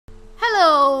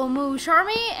Hello, Moosh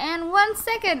Army, and 1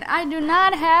 second, I do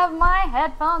not have my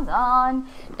headphones on.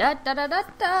 Da da da da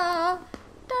da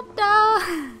da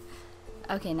da.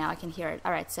 Okay, now I can hear it.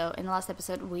 Alright, so in the last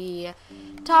episode we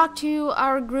talked to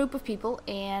our group of people,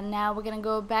 and now we're gonna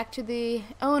go back to the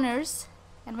owners,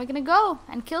 and we're gonna go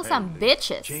and kill some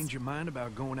bitches. Change your mind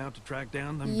about going out to track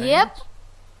down them Yep. bandits?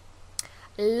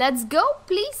 Let's go,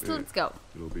 please. Yeah, let's go.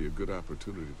 It'll be a good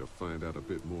opportunity to find out a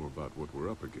bit more about what we're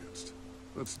up against.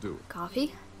 Let's do it.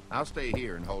 Coffee? I'll stay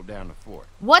here and hold down the fort.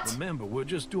 What? Remember, we're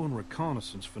just doing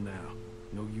reconnaissance for now.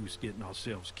 No use getting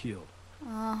ourselves killed.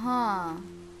 Uh-huh.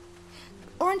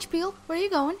 Orange Peel, where are you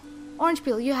going? Orange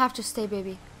Peel, you have to stay,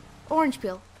 baby. Orange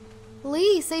Peel.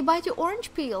 Lee, say bye to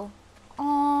Orange Peel.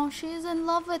 Oh, she's in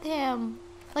love with him.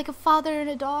 Like a father and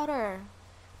a daughter.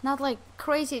 Not like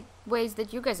crazy ways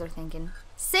that you guys are thinking.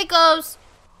 Sickos!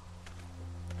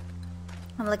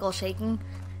 I'm like all shaking.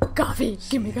 Coffee!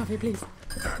 Give me coffee, please.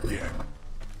 Not yet.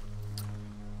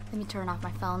 Let me turn off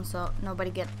my phone so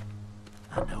nobody gets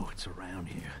I know it's around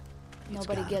here.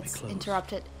 Nobody gets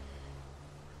interrupted.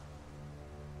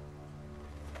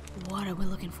 What are we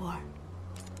looking for?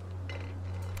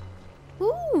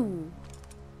 Ooh!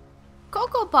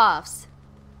 Cocoa Puffs!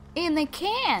 In the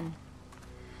can!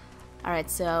 Alright,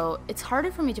 so it's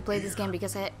harder for me to play this game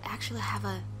because I actually have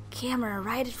a camera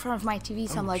right in front of my TV,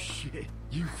 so I'm like... Shit,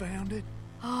 you found it?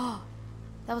 Oh,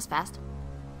 that was fast.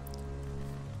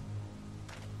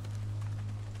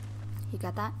 You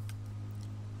got that?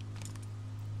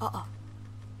 Uh-oh.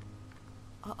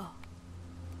 Uh-oh.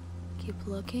 Keep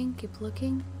looking, keep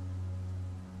looking.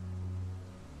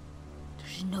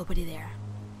 There's nobody there.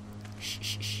 Shh,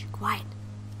 shh, shh, quiet.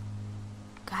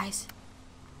 Guys,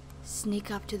 sneak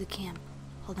up to the camp.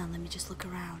 Hold on, let me just look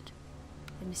around.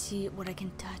 Let me see what I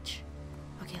can touch.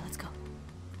 Okay, let's go.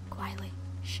 Quietly.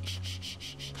 Shh, shh, shh, shh,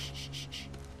 shh, shh, shh, shh, shh.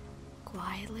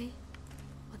 Quietly.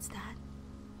 What's that?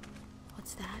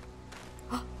 What's that?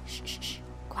 Oh, shh, shh, shh.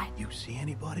 Quiet. You see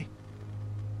anybody?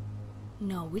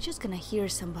 No, we're just gonna hear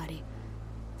somebody.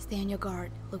 Stay on your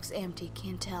guard. Looks empty.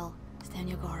 Can't tell. Stay on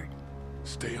your guard.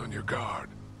 Stay on your guard.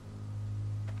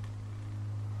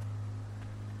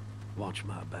 Watch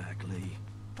my back, Lee.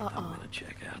 Uh-oh. I'm gonna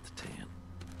check out the tent.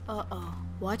 Uh-oh.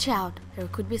 Watch out. There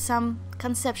could be some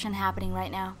conception happening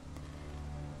right now.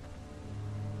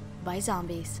 By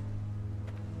zombies.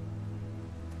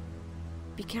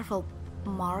 Be careful,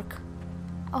 Mark.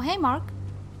 Oh, hey, Mark.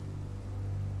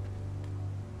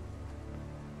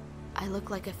 I look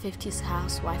like a 50s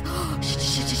housewife. Shit,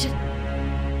 shit, shit, shit.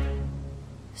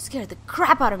 Scared the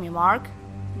crap out of me, Mark.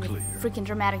 Clear. Freaking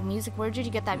dramatic music. Where did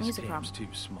you get that This music from? camp's too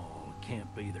small. It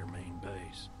can't be their main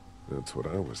base. That's what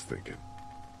I was thinking.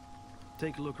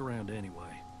 Take a look around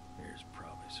anyway. There's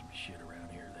probably some shit around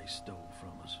here they stole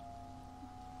from us.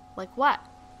 Like what?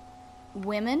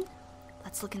 Women?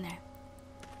 Let's look in there.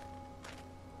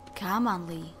 Come on,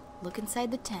 Lee. Look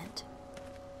inside the tent.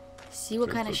 See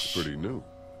what kind of Looks pretty new.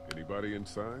 Anybody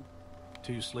inside?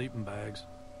 2 sleeping bags.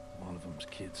 One of them's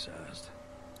kid-sized.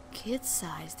 Kid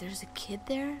size. There's a kid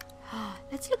there?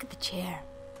 Let's look at the chair.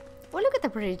 Oh, look at the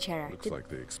pretty chair. Looks like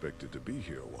they expected to be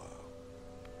here a while.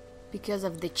 Because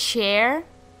of the chair?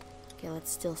 Okay, let's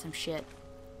steal some shit.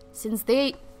 Since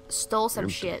they stole some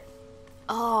Empty. shit.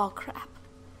 Oh, crap.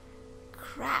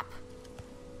 Crap.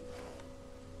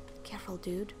 Careful,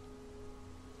 dude.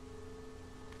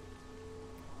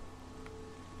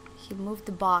 He moved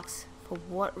the box. For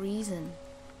what reason?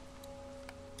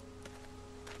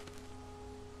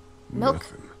 Milk.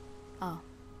 Nothing. Oh.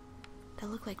 That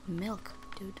looked like milk,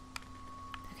 dude.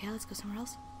 Okay, let's go somewhere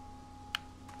else.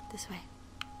 This way.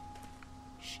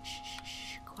 Shh, shh, shh,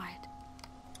 shh. Quiet.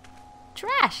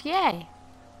 Trash, yay.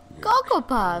 Cocoa I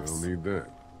Puffs. don't need that.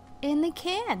 In the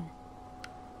can.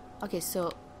 Okay,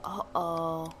 so...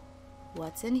 Uh-oh.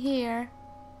 What's in here?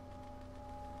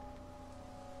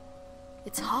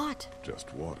 It's hot.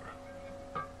 Just water.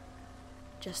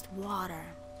 Just water.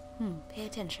 Pay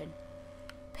attention.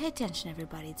 Pay attention,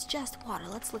 everybody. It's just water.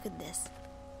 Let's look at this.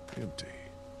 Empty.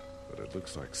 But it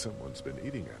looks like someone's been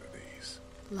eating out of these.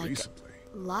 Like recently.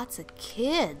 lots of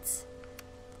kids.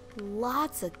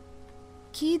 Lots of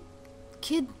kid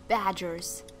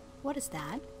badgers. What is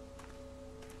that?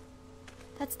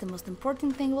 That's the most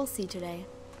important thing we'll see today.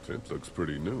 Tent looks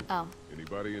pretty new. Oh.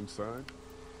 Anybody inside?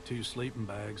 2 sleeping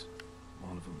bags.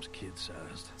 One of them's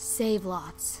kid-sized. Save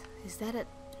Lots. Is that a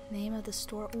name of the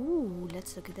store? Ooh,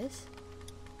 let's look at this.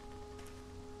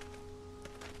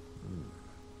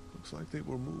 Looks like they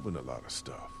were moving a lot of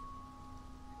stuff.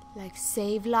 Like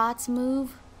Save Lots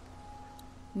move?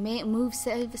 Move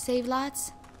save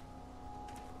Lots?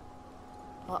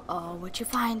 Uh-oh, what you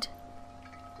find?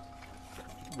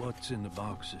 What's in the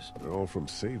boxes? They're all from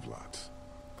save lots.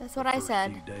 That's what I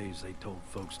said. For a few days, they told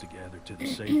folks to gather to the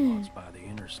safe lots by the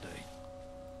interstate.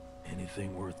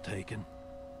 Anything worth taking?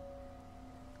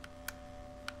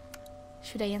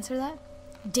 Should I answer that?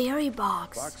 Dairy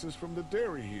box. Boxes from the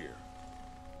dairy here.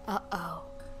 Uh-oh.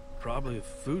 Probably the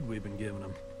food we've been giving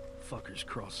them. Fuckers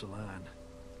cross the line.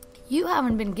 You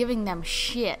haven't been giving them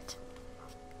shit.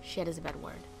 Shit is a bad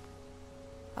word.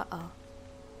 Uh-oh.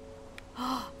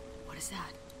 What is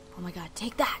that? Oh my god,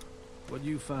 take that! What'd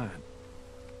you find?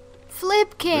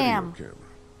 Flip cam! Video camera.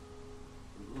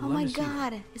 Oh Let my me see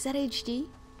that. god, is that HD?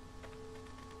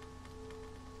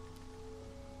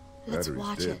 Let's Battery's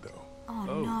watch dead, it. though. Oh,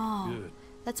 Oh, no. good.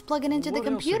 Let's plug it into What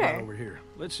the else they got computer. over here?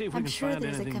 Let's see if we I'm can sure find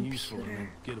there's a anything useful and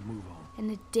computer. then get a move on. In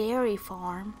a dairy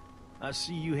farm. I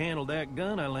see you handled that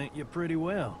gun I lent you pretty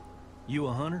well. You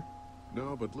a hunter?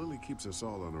 No, but Lily keeps us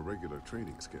all on a regular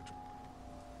training schedule.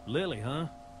 Lily, huh?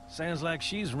 Sounds like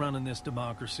she's running this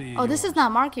democracy. Oh, this is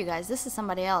not Mark, you guys. This is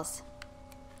somebody else.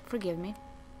 Forgive me.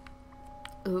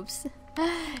 Oops.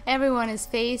 Everyone is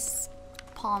face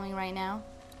palming right now.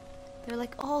 They're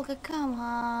like, Olga, come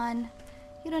on.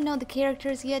 You don't know the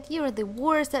characters yet. You're the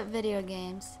worst at video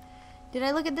games. Did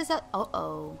I look at this?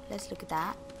 Uh-oh. Let's look at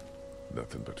that.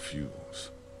 Nothing but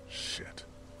fuels. Shit.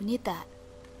 We need that.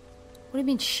 What do you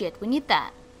mean shit? We need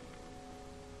that.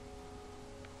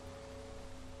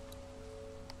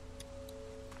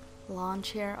 Lawn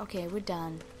chair. Okay, we're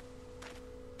done.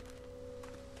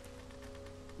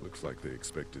 Looks like they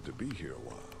expected to be here a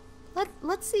while.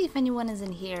 Let's see if anyone is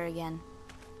in here again.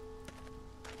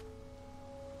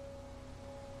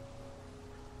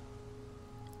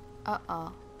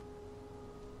 Uh-oh.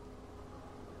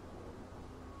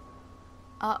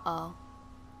 Uh-oh.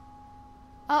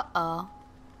 Uh-oh.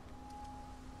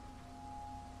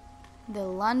 The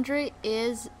laundry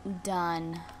is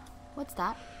done. What's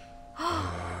that?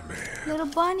 Oh, man. Little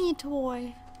bunny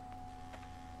toy.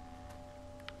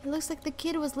 It looks like the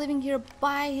kid was living here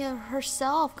by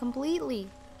herself completely.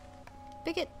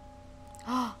 Pick it.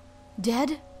 Oh,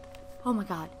 dead? Oh my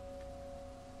god.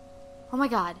 Oh my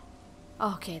god.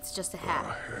 Oh, okay, it's just a hat.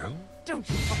 Hell? Don't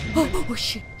you Oh,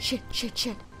 shit, shit, shit,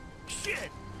 shit.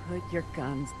 put your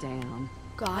guns down.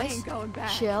 I Guys, ain't going back.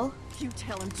 chill. You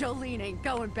tell him Jolene ain't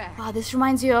going back. Wow, this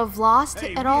reminds you of Lost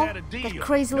Hey, at we all? had a deal. That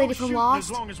crazy No lady from shooting Lost?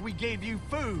 as long as we gave you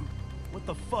food. What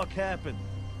the fuck happened?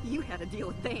 You had a deal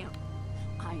with them.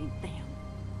 I ain't them.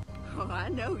 Oh, I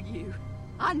know you.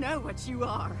 I know what you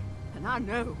are. And I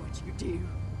know what you do.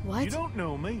 What? You don't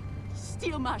know me.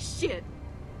 Steal my shit.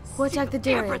 Who attacked the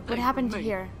Steal dairy? everything What happened from me.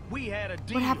 here? We had a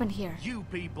deal. happened here? You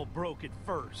people broke it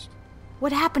first.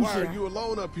 What happened Why here? are you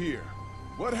alone up here?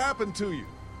 What happened to you?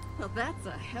 Well, that's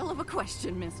a hell of a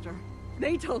question, mister.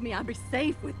 They told me I'd be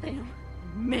safe with them.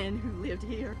 Men who lived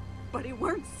here. But it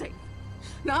weren't safe.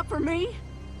 Not for me.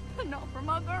 And not for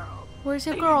my girl. Where's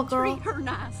your They girl, didn't girl? treat her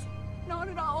nice. Not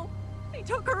at all. They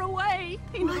took her away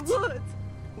into What? the woods.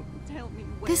 Wouldn't tell me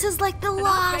where. This is like the And I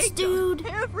Lost, begged them dude.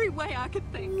 every way I could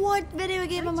think. What video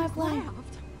game They am I just playing?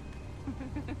 laughed.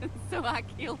 So I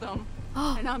killed them.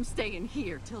 Oh. And I'm staying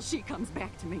here till she comes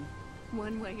back to me.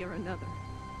 One way or another.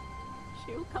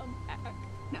 She'll come back.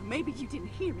 Now maybe you didn't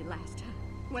hear me last time.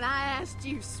 When I asked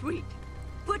you, sweet,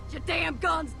 put your damn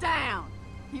guns down.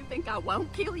 You think I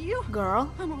won't kill you?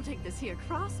 Girl? I'm gonna take this here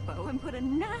crossbow and put a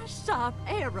nice sharp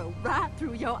arrow right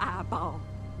through your eyeball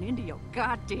and into your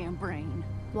goddamn brain.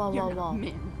 Whoa, You're whoa, not whoa.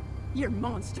 men. You're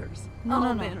monsters. No, All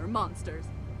no, no. men are monsters.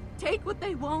 Take what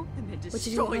they want and then What did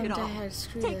you destroy do, it all. Clementine?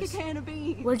 Screw Take this. a can of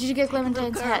beans. Where did you get Take a little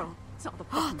Clementine's hat? girl. It's all the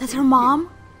fucking That's same her to mom?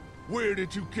 Where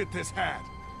did you get this hat?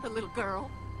 you. The little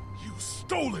girl. You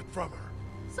stole it from her.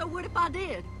 So what if I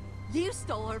did? You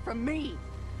stole her from me.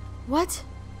 What?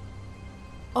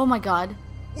 Oh my god.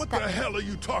 What the hell are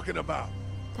you talking about?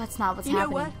 That's not what's You know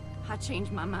happening. what? I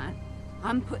changed my mind.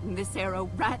 I'm putting this arrow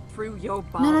right through your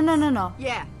balls. No, no, no, no, no.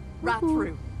 Yeah, right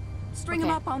through. String 'em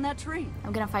Okay. up on that tree.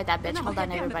 I'm gonna fight that bitch. Then I'll Hold on,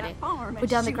 head down to everybody. that farm Put and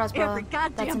down the shoot crossbow. every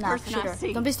goddamn That's enough. person Shoot I her.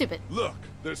 see. Don't be stupid. Look,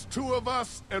 there's two of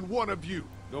us and one of you.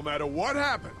 No matter what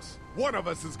happens, one of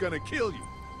us is gonna kill you.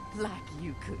 Like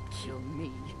you could kill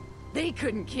me. They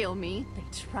couldn't kill me. They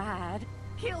tried.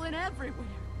 Killing everywhere.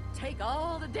 Take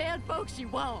all the dead folks you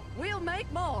want. We'll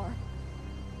make more.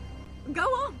 Go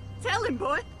on. Tell him,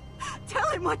 boy. Tell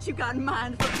him what you got in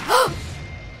mind for...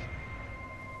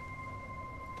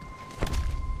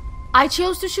 I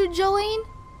chose to shoot Jolene?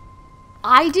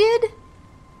 I did?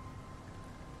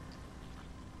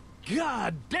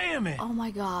 God damn it! Oh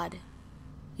my god.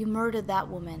 You murdered that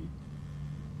woman.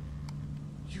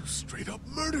 You straight up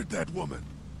murdered that woman.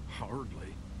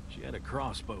 Hardly. She had a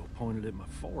crossbow pointed at my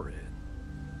forehead.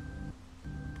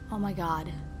 Oh my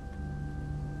god.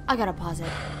 I gotta pause it.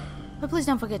 But please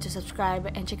don't forget to subscribe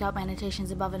and check out my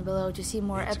annotations above and below to see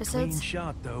more It's a episodes. clean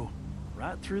shot, though.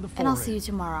 Right through the forehead. And I'll see you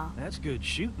tomorrow. That's good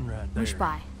shooting right there. Moosh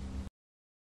bye.